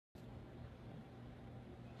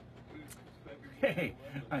Hey,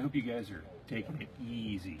 I hope you guys are taking it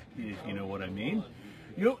easy, if you know what I mean.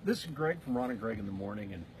 This is Greg from Ron and Greg in the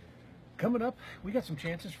Morning, and coming up, we got some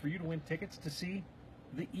chances for you to win tickets to see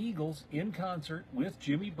the Eagles in concert with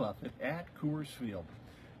Jimmy Buffett at Coors Field.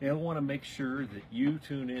 And I want to make sure that you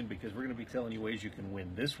tune in because we're going to be telling you ways you can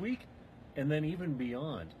win this week and then even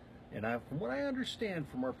beyond. And from what I understand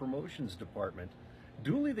from our promotions department,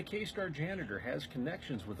 Dooley the K-Star janitor has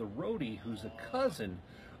connections with a roadie who's a cousin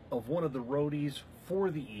of one of the roadies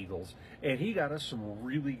for the Eagles, and he got us some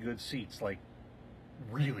really good seats, like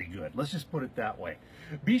really good. Let's just put it that way.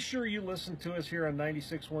 Be sure you listen to us here on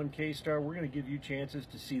 96.1 K-Star. We're going to give you chances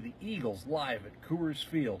to see the Eagles live at Coors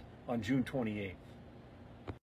Field on June 28th.